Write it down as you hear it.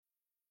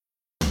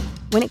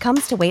When it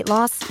comes to weight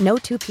loss, no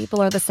two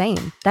people are the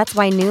same. That's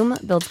why Noom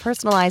builds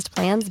personalized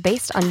plans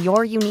based on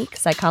your unique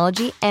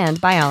psychology and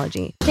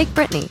biology. Take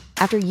Brittany.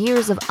 After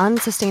years of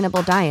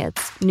unsustainable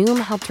diets, Noom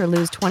helped her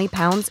lose 20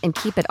 pounds and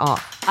keep it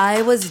off.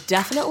 I was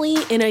definitely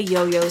in a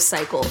yo-yo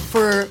cycle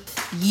for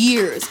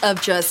years of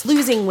just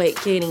losing weight,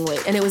 gaining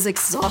weight, and it was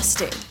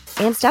exhausting.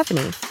 And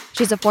Stephanie.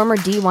 She's a former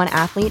D1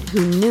 athlete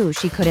who knew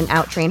she couldn't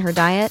out-train her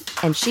diet,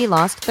 and she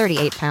lost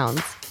 38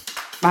 pounds.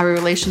 My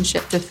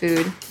relationship to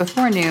food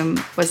before Noom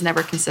was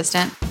never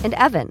consistent. And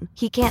Evan,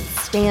 he can't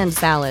stand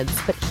salads,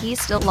 but he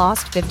still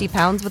lost 50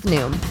 pounds with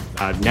Noom.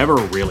 I never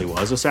really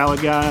was a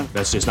salad guy.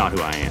 That's just not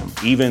who I am.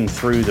 Even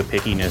through the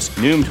pickiness,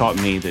 Noom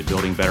taught me that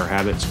building better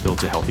habits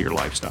builds a healthier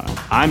lifestyle.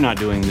 I'm not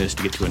doing this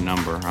to get to a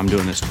number. I'm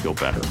doing this to feel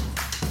better.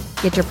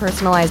 Get your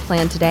personalized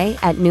plan today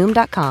at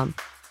Noom.com.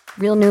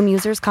 Real Noom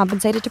users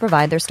compensated to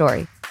provide their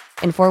story.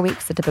 In 4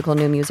 weeks, the typical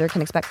Noom user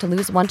can expect to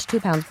lose 1 to 2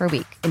 pounds per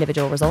week.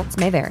 Individual results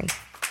may vary.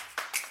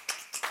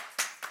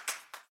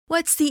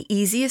 What's the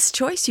easiest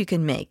choice you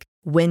can make?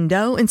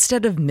 Window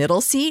instead of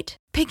middle seat?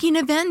 Picking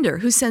a vendor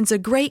who sends a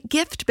great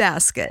gift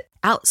basket?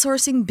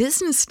 Outsourcing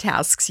business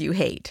tasks you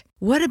hate?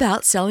 What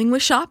about selling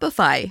with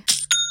Shopify?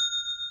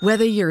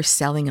 Whether you're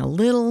selling a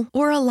little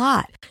or a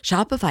lot,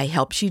 Shopify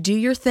helps you do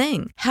your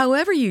thing,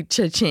 however you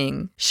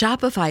cha-ching.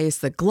 Shopify is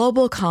the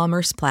global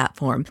commerce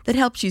platform that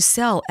helps you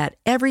sell at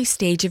every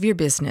stage of your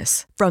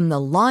business. From the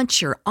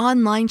launch your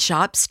online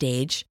shop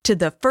stage to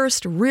the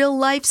first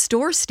real-life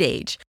store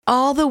stage,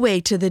 all the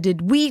way to the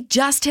did we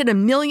just hit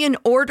 1 million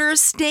orders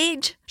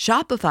stage.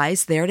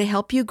 Shopify's there to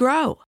help you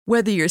grow.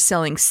 Whether you're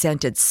selling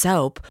scented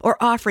soap or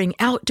offering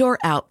outdoor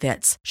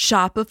outfits,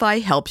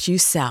 Shopify helps you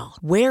sell.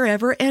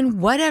 Wherever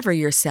and whatever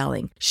you're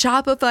selling,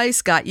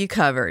 Shopify's got you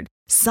covered.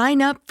 Sign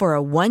up for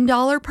a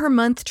 $1 per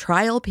month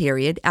trial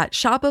period at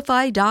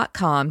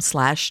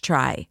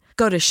shopify.com/try.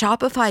 Go to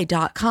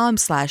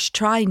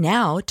shopify.com/try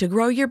now to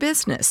grow your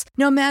business,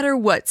 no matter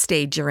what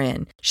stage you're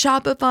in.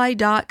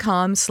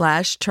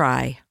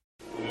 Shopify.com/try.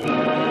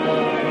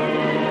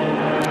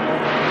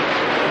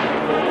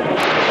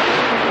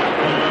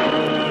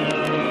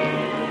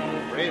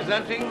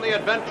 Presenting the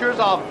adventures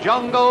of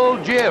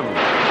Jungle Jim.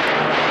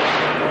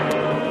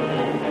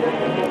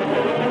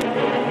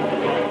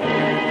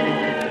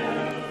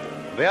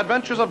 The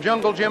Adventures of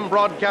Jungle Jim,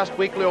 broadcast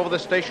weekly over the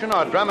station,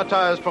 are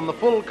dramatized from the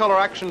full-color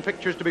action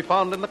pictures to be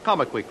found in the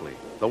Comic Weekly,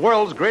 the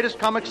world's greatest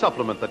comic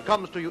supplement that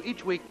comes to you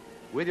each week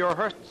with your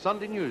Hearst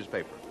Sunday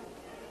newspaper.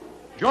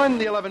 Join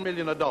the 11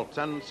 million adults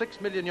and 6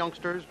 million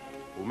youngsters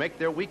who make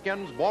their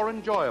weekends more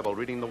enjoyable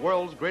reading the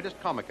world's greatest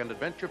comic and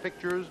adventure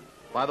pictures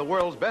by the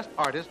world's best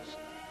artists,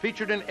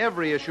 featured in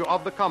every issue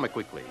of the Comic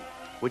Weekly,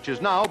 which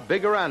is now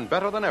bigger and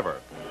better than ever,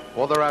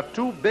 for there are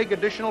 2 big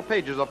additional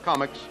pages of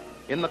comics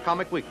in the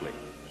Comic Weekly.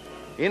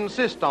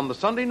 Insist on the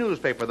Sunday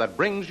newspaper that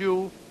brings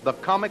you the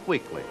Comic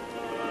Weekly.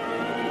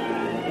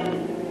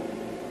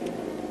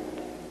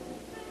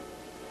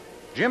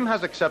 Jim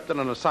has accepted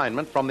an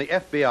assignment from the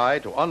FBI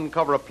to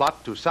uncover a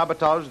plot to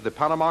sabotage the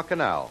Panama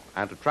Canal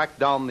and to track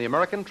down the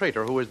American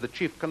traitor who is the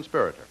chief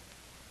conspirator.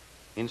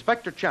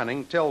 Inspector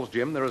Channing tells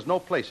Jim there is no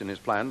place in his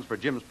plans for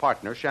Jim's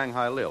partner,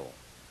 Shanghai Lil.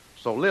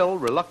 So Lil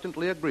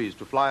reluctantly agrees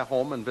to fly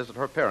home and visit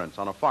her parents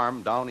on a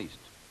farm down east.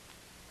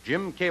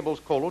 Jim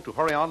cables Kolo to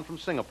hurry on from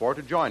Singapore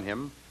to join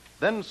him,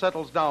 then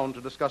settles down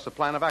to discuss a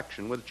plan of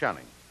action with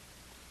Channing.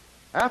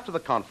 After the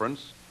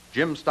conference,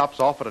 Jim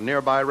stops off at a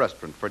nearby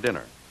restaurant for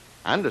dinner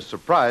and is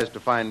surprised to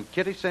find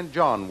Kitty St.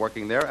 John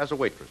working there as a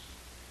waitress.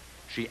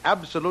 She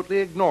absolutely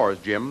ignores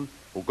Jim,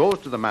 who goes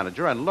to the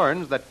manager and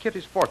learns that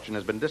Kitty's fortune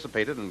has been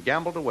dissipated and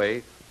gambled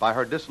away by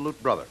her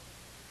dissolute brother.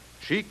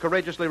 She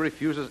courageously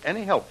refuses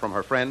any help from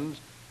her friends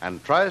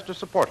and tries to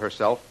support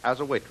herself as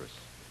a waitress.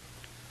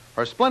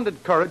 Her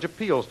splendid courage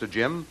appeals to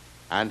Jim,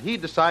 and he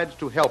decides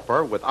to help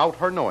her without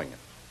her knowing it.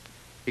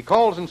 He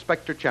calls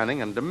Inspector Channing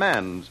and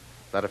demands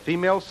that a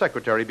female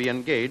secretary be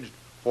engaged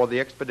for the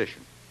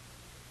expedition.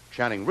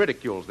 Channing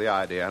ridicules the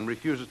idea and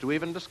refuses to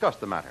even discuss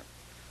the matter.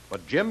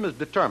 But Jim is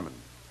determined,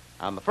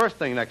 and the first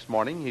thing next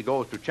morning, he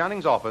goes to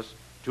Channing's office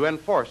to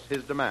enforce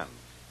his demands.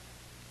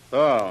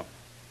 So,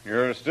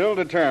 you're still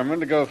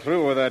determined to go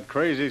through with that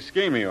crazy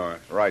scheme of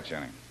yours? Right,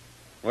 Channing.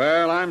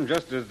 Well, I'm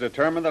just as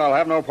determined that I'll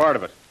have no part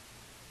of it.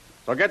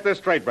 So get this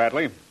straight,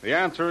 Bradley. The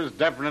answer is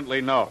definitely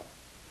no.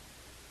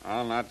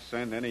 I'll not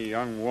send any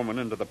young woman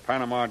into the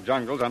Panama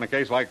jungles on a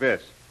case like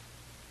this.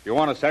 If you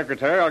want a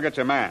secretary, I'll get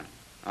you a man.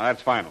 Now,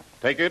 that's final.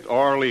 Take it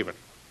or leave it.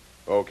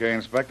 Okay,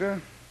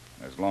 Inspector.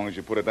 As long as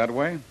you put it that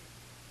way,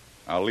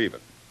 I'll leave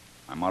it.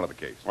 I'm out of the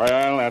case.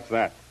 Well, that's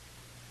that.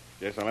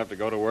 Guess I'll have to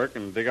go to work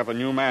and dig up a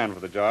new man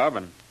for the job,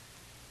 and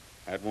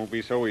that won't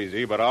be so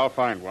easy, but I'll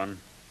find one.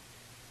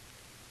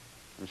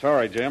 I'm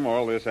sorry, Jim,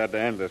 all this had to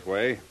end this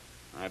way.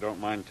 I don't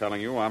mind telling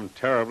you I'm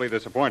terribly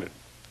disappointed.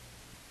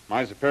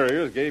 My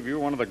superiors gave you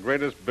one of the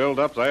greatest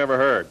build-ups I ever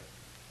heard.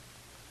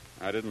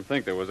 I didn't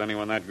think there was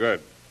anyone that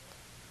good.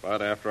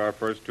 But after our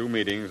first 2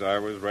 meetings, I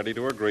was ready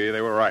to agree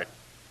they were right.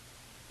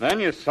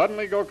 Then you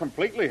suddenly go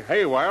completely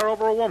haywire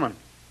over a woman.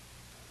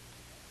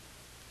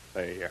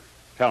 Say,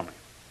 tell me,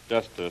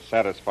 just to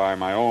satisfy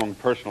my own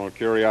personal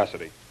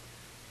curiosity.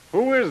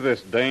 Who is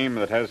this dame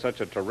that has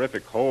such a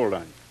terrific hold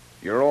on you?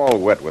 You're all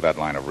wet with that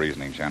line of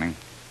reasoning, Channing.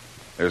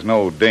 There's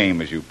no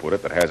dame, as you put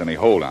it, that has any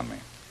hold on me.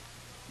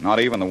 Not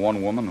even the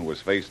one woman who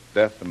has faced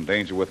death and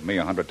danger with me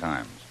 100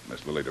 times,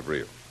 Miss Lily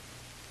DeVril.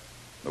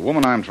 The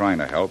woman I'm trying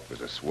to help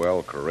is a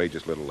swell,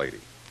 courageous little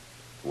lady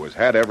who has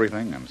had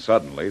everything and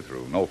suddenly,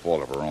 through no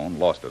fault of her own,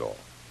 lost it all.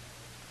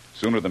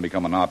 Sooner than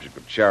become an object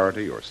of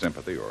charity or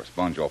sympathy or a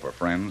sponge off her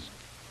friends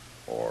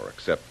or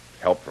accept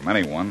help from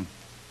anyone,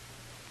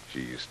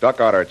 she stuck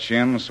out her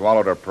chin,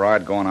 swallowed her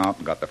pride, gone out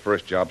and got the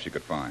first job she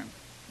could find,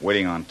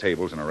 waiting on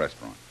tables in a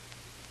restaurant.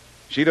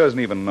 She doesn't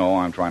even know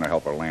I'm trying to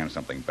help her land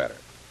something better,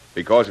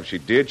 because if she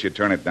did, she'd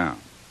turn it down.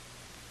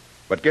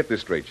 But get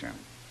this straight, Channing.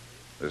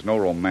 There's no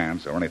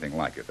romance or anything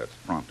like it that's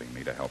prompting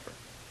me to help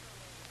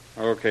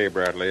her. Okay,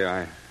 Bradley,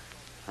 I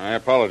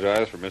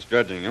apologize for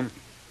misjudging him,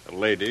 the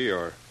lady,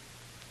 or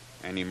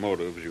any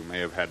motives you may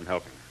have had in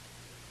helping her.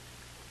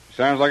 She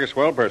sounds like a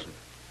swell person.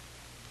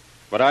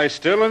 But I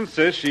still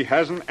insist she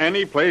hasn't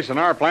any place in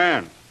our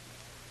plans.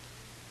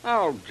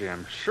 Oh,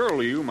 Jim,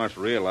 surely you must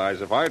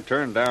realize if I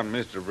turned down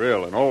Miss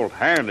DeVril, an old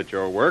hand at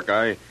your work,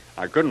 I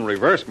couldn't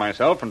reverse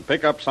myself and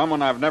pick up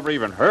someone I've never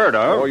even heard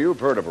of. Oh, you've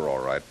heard of her,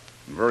 all right.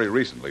 And very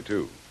recently,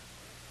 too.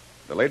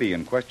 The lady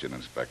in question,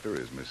 Inspector,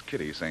 is Miss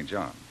Kitty St.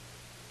 John.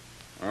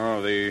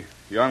 Oh, the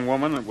young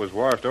woman that was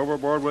washed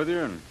overboard with you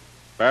and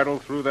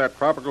battled through that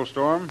tropical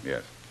storm?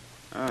 Yes.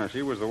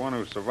 She was the one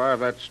who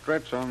survived that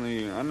stretch on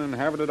the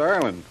uninhabited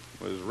island.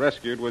 Was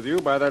rescued with you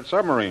by that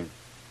submarine.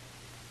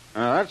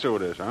 That's who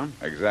it is, huh?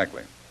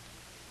 Exactly.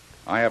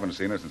 I haven't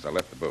seen her since I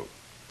left the boat.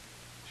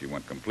 She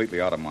went completely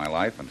out of my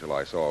life until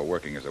I saw her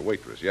working as a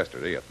waitress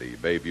yesterday at the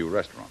Bayview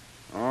restaurant.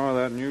 Oh,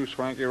 that new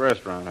swanky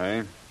restaurant,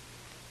 eh?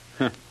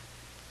 Well,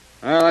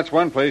 that's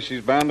one place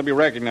she's bound to be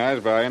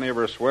recognized by any of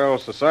her swell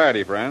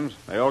society friends.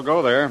 They all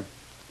go there.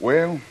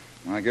 Well,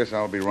 I guess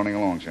I'll be running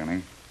along,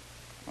 Channing.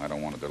 I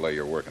don't want to delay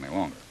your work any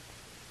longer.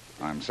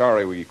 I'm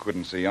sorry we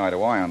couldn't see eye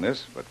to eye on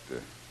this, but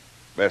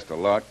best of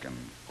luck and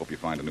hope you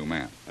find a new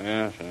man.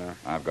 Yeah, sure.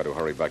 I've got to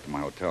hurry back to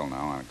my hotel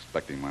now. I'm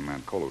expecting my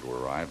man Colo to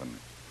arrive and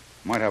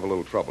might have a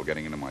little trouble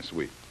getting into my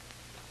suite.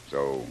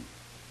 So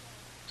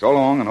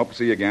long and hope to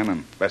see you again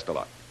and best of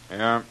luck.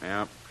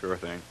 Yeah, sure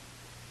thing.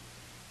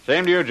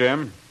 Same to you,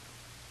 Jim.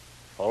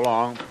 So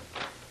long.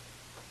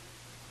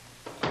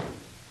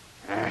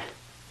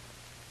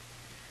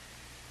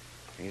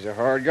 He's a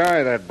hard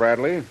guy, that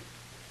Bradley.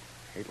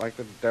 He'd like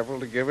the devil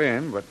to give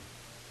in, but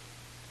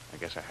I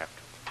guess I have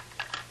to.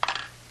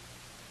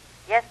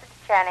 Yes,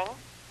 Mr.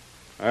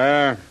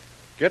 Channing?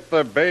 Get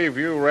the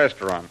Bayview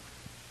restaurant.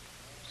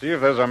 See if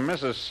there's a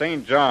Mrs.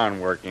 St. John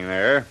working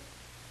there.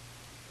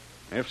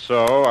 If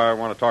so, I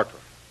want to talk to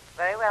her.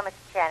 Very well,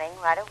 Mr. Channing,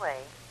 right away.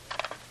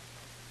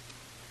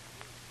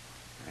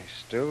 I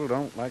still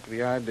don't like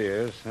the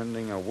idea of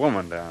sending a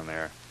woman down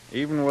there,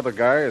 even with a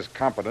guy as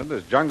competent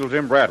as Jungle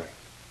Jim Bradley.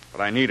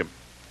 But I need him.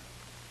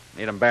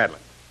 Need him badly.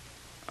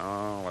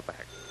 Oh, what the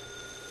heck.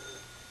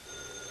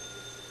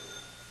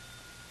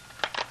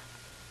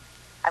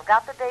 I've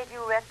got the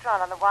Bayview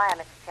restaurant on the wire,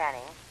 Mr.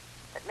 Channing.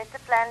 But Mr.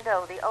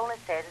 Flandeau, the owner,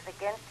 says it's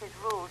against his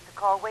rules to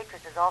call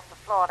waitresses off the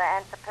floor to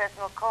answer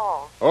personal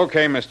calls.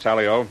 Okay, Miss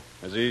Tallio.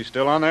 Is he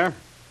still on there?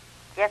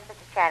 Yes,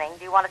 Mr. Channing.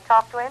 Do you want to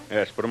talk to him?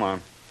 Yes, put him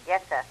on.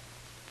 Yes, sir.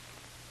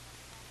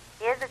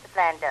 Here's Mr.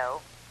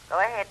 Flandeau. Go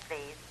ahead,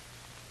 please.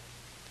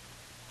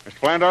 Mr.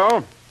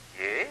 Flandeau?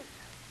 Yes?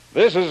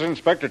 This is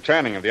Inspector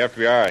Channing of the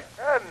FBI.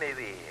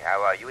 Maybe.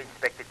 How are you,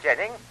 Inspector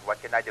Channing?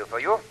 What can I do for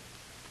you?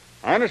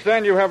 I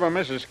understand you have a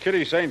Mrs.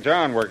 Kitty St.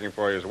 John working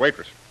for you as a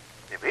waitress.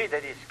 Maybe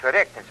that is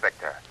correct,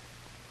 Inspector.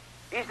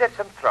 Is there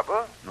some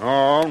trouble?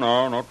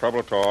 No trouble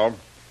at all.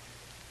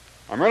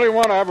 I merely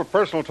want to have a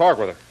personal talk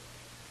with her.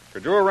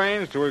 Could you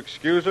arrange to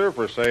excuse her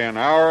for, say, an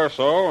hour or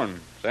so and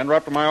send her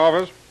up to my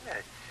office?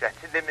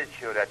 Certainly,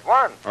 monsieur, at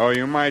once. Oh,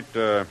 you might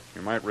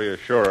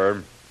reassure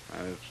her.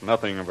 It's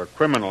nothing of a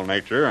criminal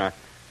nature. I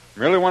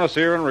merely want to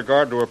see her in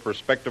regard to a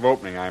prospective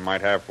opening I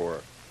might have for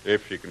her,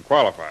 if she can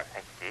qualify.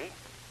 I see.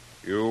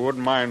 You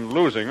wouldn't mind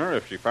losing her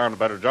if she found a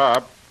better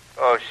job?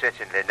 Oh,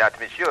 certainly not,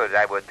 monsieur.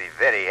 I would be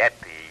very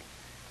happy.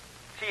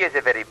 She is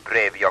a very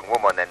brave young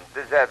woman and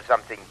deserves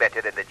something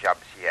better than the job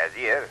she has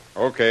here.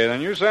 Okay,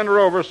 then you send her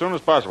over as soon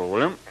as possible,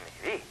 will you?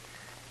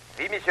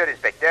 Oui, monsieur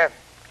Inspector.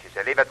 She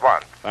shall leave at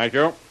once. Thank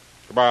you.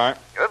 Goodbye.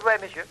 Au revoir,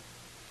 monsieur.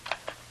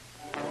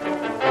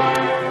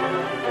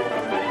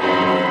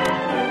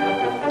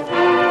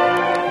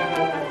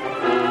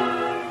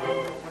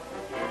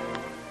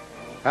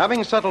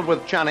 Having settled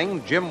with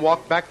Channing, Jim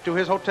walked back to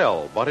his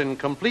hotel, but in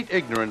complete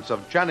ignorance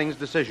of Channing's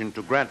decision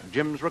to grant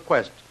Jim's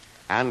request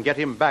and get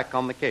him back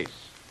on the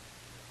case.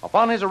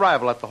 Upon his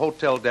arrival at the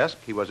hotel desk,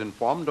 he was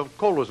informed of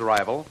Colo's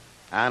arrival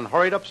and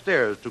hurried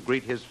upstairs to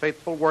greet his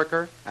faithful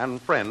worker and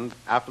friend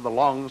after the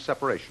long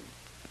separation.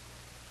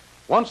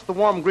 Once the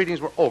warm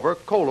greetings were over,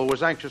 Colo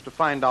was anxious to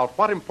find out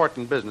what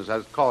important business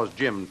has caused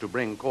Jim to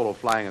bring Colo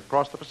flying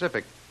across the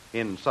Pacific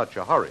in such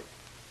a hurry.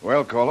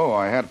 Well, Colo,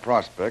 I had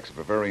prospects of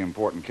a very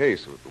important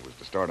case that was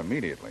to start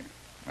immediately.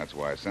 That's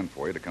why I sent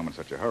for you to come in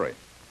such a hurry.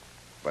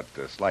 But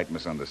a slight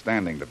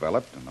misunderstanding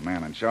developed, and the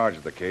man in charge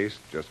of the case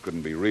just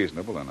couldn't be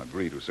reasonable and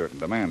agree to certain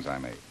demands I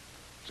made.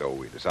 So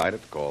we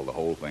decided to call the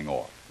whole thing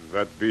off.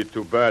 That be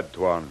too bad,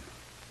 Tuan.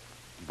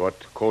 But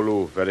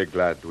Kolu very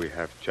glad we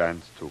have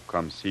chance to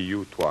come see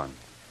you, Tuan.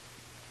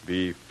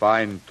 Be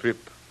fine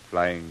trip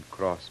flying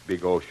across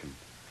big ocean.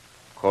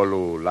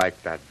 Kolu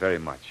liked that very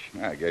much.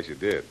 I guess you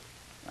did.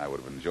 I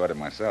would have enjoyed it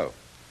myself.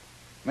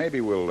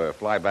 Maybe we'll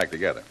fly back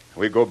together.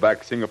 We go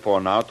back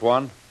Singapore now,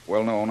 Tuan?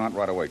 Well, no, not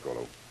right away,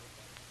 Kolu.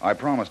 I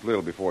promised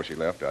Lil before she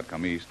left I'd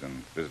come east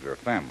and visit her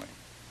family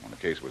when the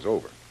case was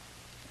over.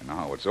 And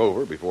now it's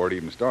over before it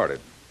even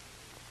started.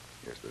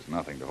 Guess there's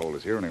nothing to hold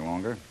us here any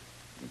longer.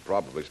 We'll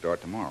probably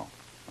start tomorrow.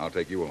 I'll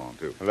take you along,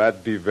 too.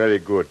 That'd be very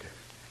good.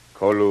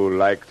 Kolu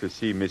like to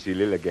see Missy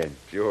Lil again.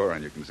 Sure,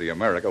 and you can see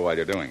America while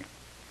you're doing it.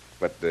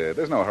 But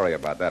there's no hurry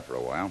about that for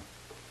a while.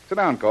 Sit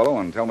down, Kolu,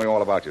 and tell me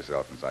all about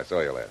yourself since I saw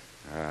you last.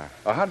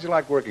 How'd you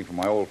like working for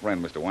my old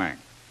friend, Mr. Wang?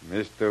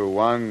 Mr.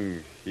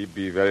 Wang, he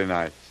be very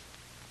nice.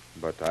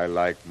 But I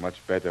like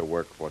much better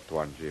work for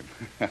Tuan Jim.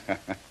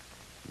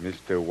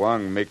 Mr.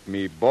 Wang make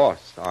me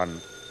boss on...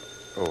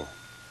 Oh,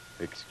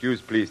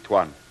 excuse please,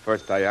 Tuan.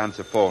 First I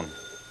answer phone.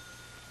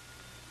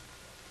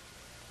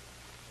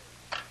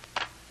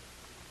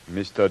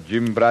 Mr.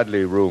 Jim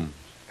Bradley room.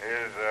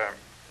 Is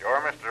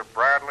your Mr.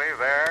 Bradley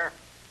there?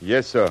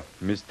 Yes, sir.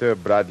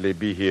 Mr. Bradley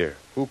be here.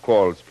 Who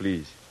calls,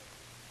 please?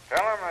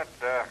 Tell him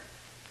that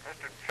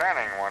Mr.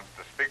 Channing wants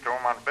to speak to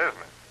him on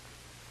business.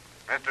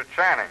 Mr.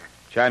 Channing.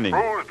 Channing.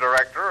 Cruise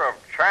director of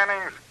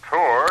Channing's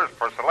Tours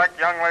for select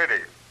young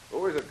ladies.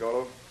 Who is it,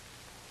 Kolu?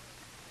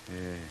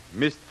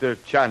 Mr.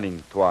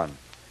 Channing, Tuan.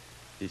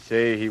 He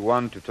say he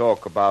want to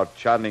talk about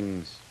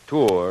Channing's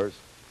Tours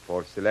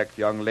for select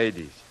young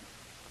ladies.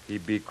 He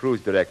be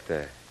cruise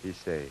director, he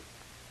say.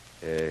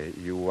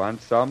 You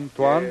want some,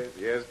 Tuan?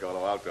 Yes,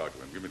 Kolu, I'll talk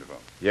to him. Give me the phone.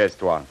 Yes,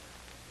 Tuan.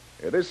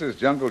 This is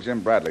Jungle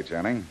Jim Bradley,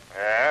 Channing.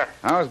 Yeah?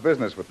 How's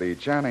business with the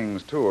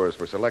Channing's Tours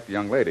for select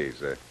young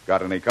ladies?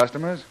 Got any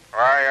customers?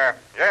 Why,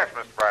 yes,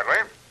 Mr.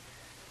 Bradley.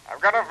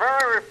 I've got a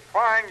very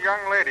refined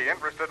young lady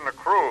interested in a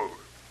cruise,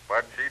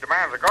 but she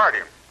demands a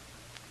guardian.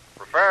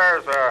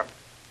 Prefers a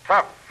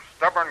tough,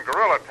 stubborn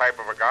gorilla type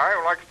of a guy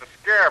who likes to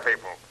scare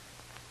people.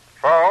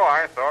 So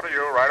I thought of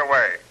you right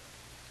away.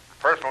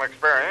 Personal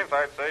experience,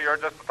 I'd say you're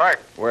just the type.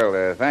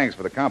 Well, thanks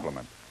for the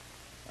compliment.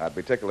 I'd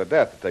be tickled to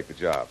death to take the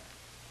job.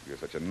 You're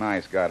such a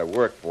nice guy to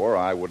work for,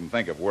 I wouldn't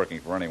think of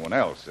working for anyone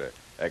else,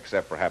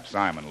 except perhaps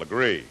Simon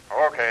Legree.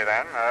 Okay,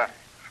 then.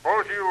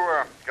 Suppose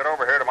you get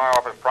over here to my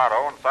office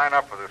pronto and sign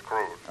up for this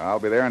cruise. I'll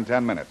be there in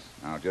 10 minutes.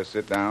 Now just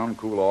sit down,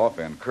 cool off,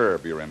 and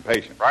curb your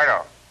impatience.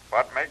 Righto.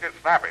 But make it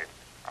snappy.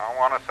 I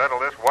want to settle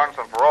this once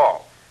and for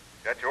all.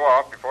 Get you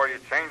off before you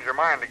change your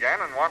mind again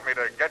and want me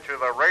to get you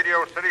the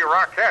Radio City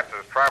Rockettes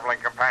as traveling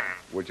companions.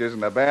 Which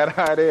isn't a bad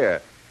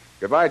idea.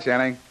 Goodbye,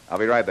 Channing. I'll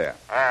be right there.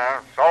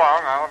 So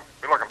long. I'll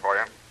be looking for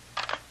you.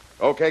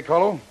 Okay,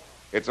 Kolu.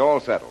 It's all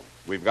settled.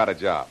 We've got a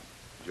job.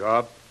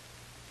 Job?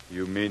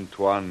 You mean,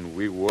 Tuan,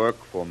 we work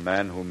for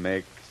men who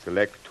make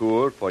select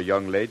tour for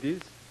young ladies?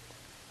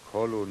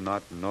 Kolu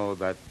not know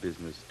that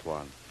business,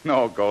 Tuan.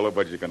 No, Kolu,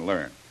 but you can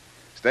learn.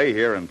 Stay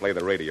here and play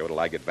the radio till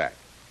I get back.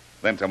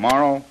 Then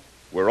tomorrow,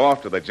 we're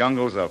off to the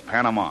jungles of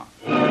Panama.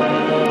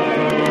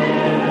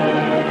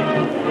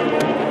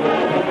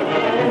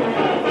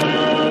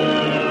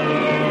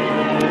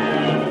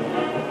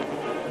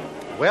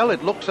 Well,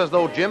 it looks as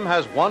though Jim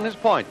has won his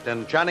point,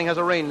 and Channing has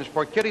arranged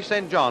for Kitty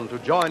St. John to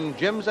join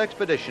Jim's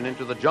expedition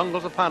into the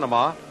jungles of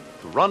Panama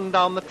to run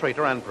down the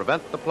traitor and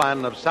prevent the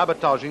plan of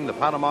sabotaging the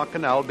Panama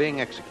Canal being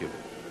executed.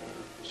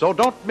 So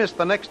don't miss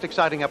the next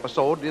exciting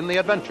episode in the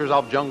adventures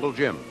of Jungle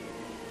Jim.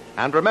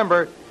 And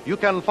remember, you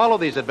can follow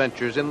these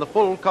adventures in the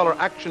full-color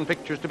action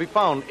pictures to be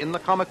found in the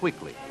Comic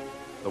Weekly,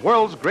 the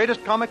world's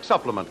greatest comic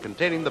supplement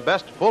containing the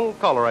best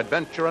full-color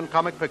adventure and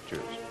comic pictures.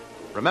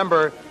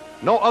 Remember,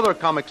 no other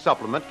comic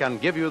supplement can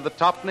give you the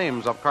top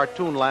names of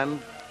Cartoonland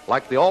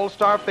like the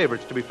all-star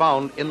favorites to be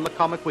found in the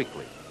Comic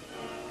Weekly.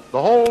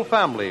 The whole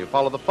family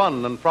follow the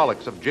fun and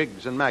frolics of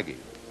Jiggs and Maggie,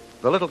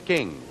 the Little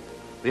King,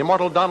 the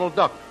immortal Donald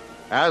Duck,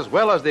 as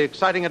well as the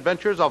exciting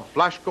adventures of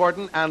Flash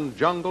Gordon and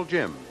Jungle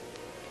Jim.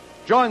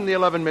 Join the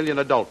 11 million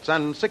adults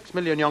and 6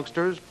 million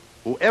youngsters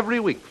who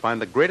every week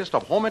find the greatest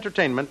of home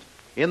entertainment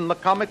in the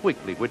Comic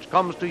Weekly, which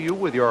comes to you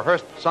with your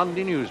Hearst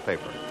Sunday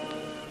newspaper.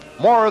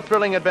 More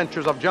thrilling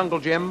adventures of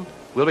Jungle Jim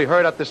will be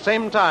heard at the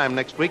same time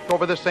next week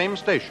over the same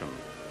station.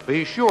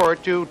 Be sure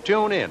to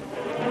tune in.